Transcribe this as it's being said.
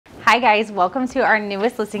Hi guys, welcome to our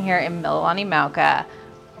newest listing here in Mililani Mauka.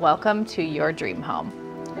 Welcome to your dream home.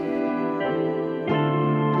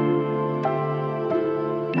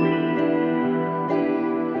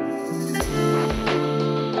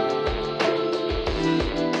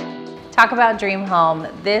 Talk about dream home.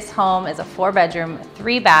 This home is a 4-bedroom,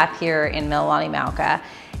 3-bath here in Mililani Mauka,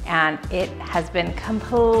 and it has been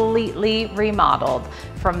completely remodeled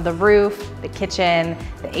from the roof, the kitchen,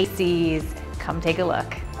 the ACs. Come take a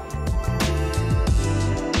look.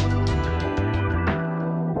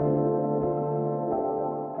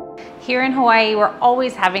 Here in Hawaii, we're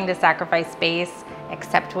always having to sacrifice space,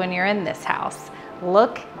 except when you're in this house.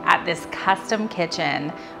 Look at this custom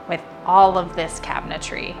kitchen with all of this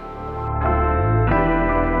cabinetry.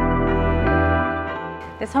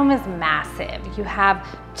 This home is massive. You have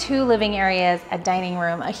 2 living areas, a dining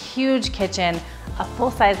room, a huge kitchen, a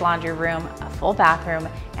full-size laundry room, a full bathroom,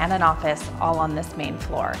 and an office all on this main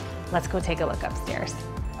floor. Let's go take a look upstairs.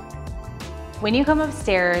 When you come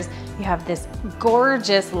upstairs, you have this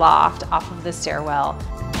gorgeous loft off of the stairwell.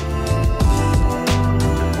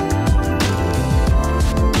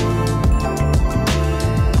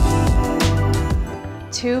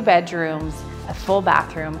 Two bedrooms, a full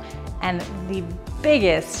bathroom, and the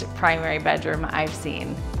biggest primary bedroom I've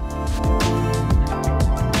seen.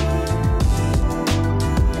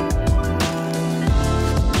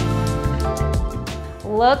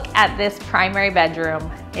 Look at this primary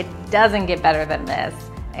bedroom. It doesn't get better than this.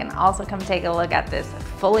 And also come take a look at this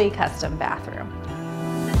fully custom bathroom.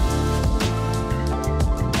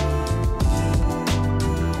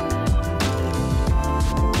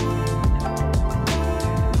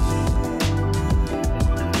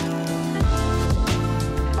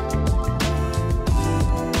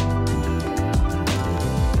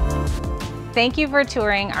 Thank you for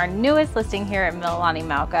touring our newest listing here at Mililani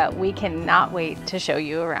Mauka. We cannot wait to show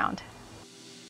you around.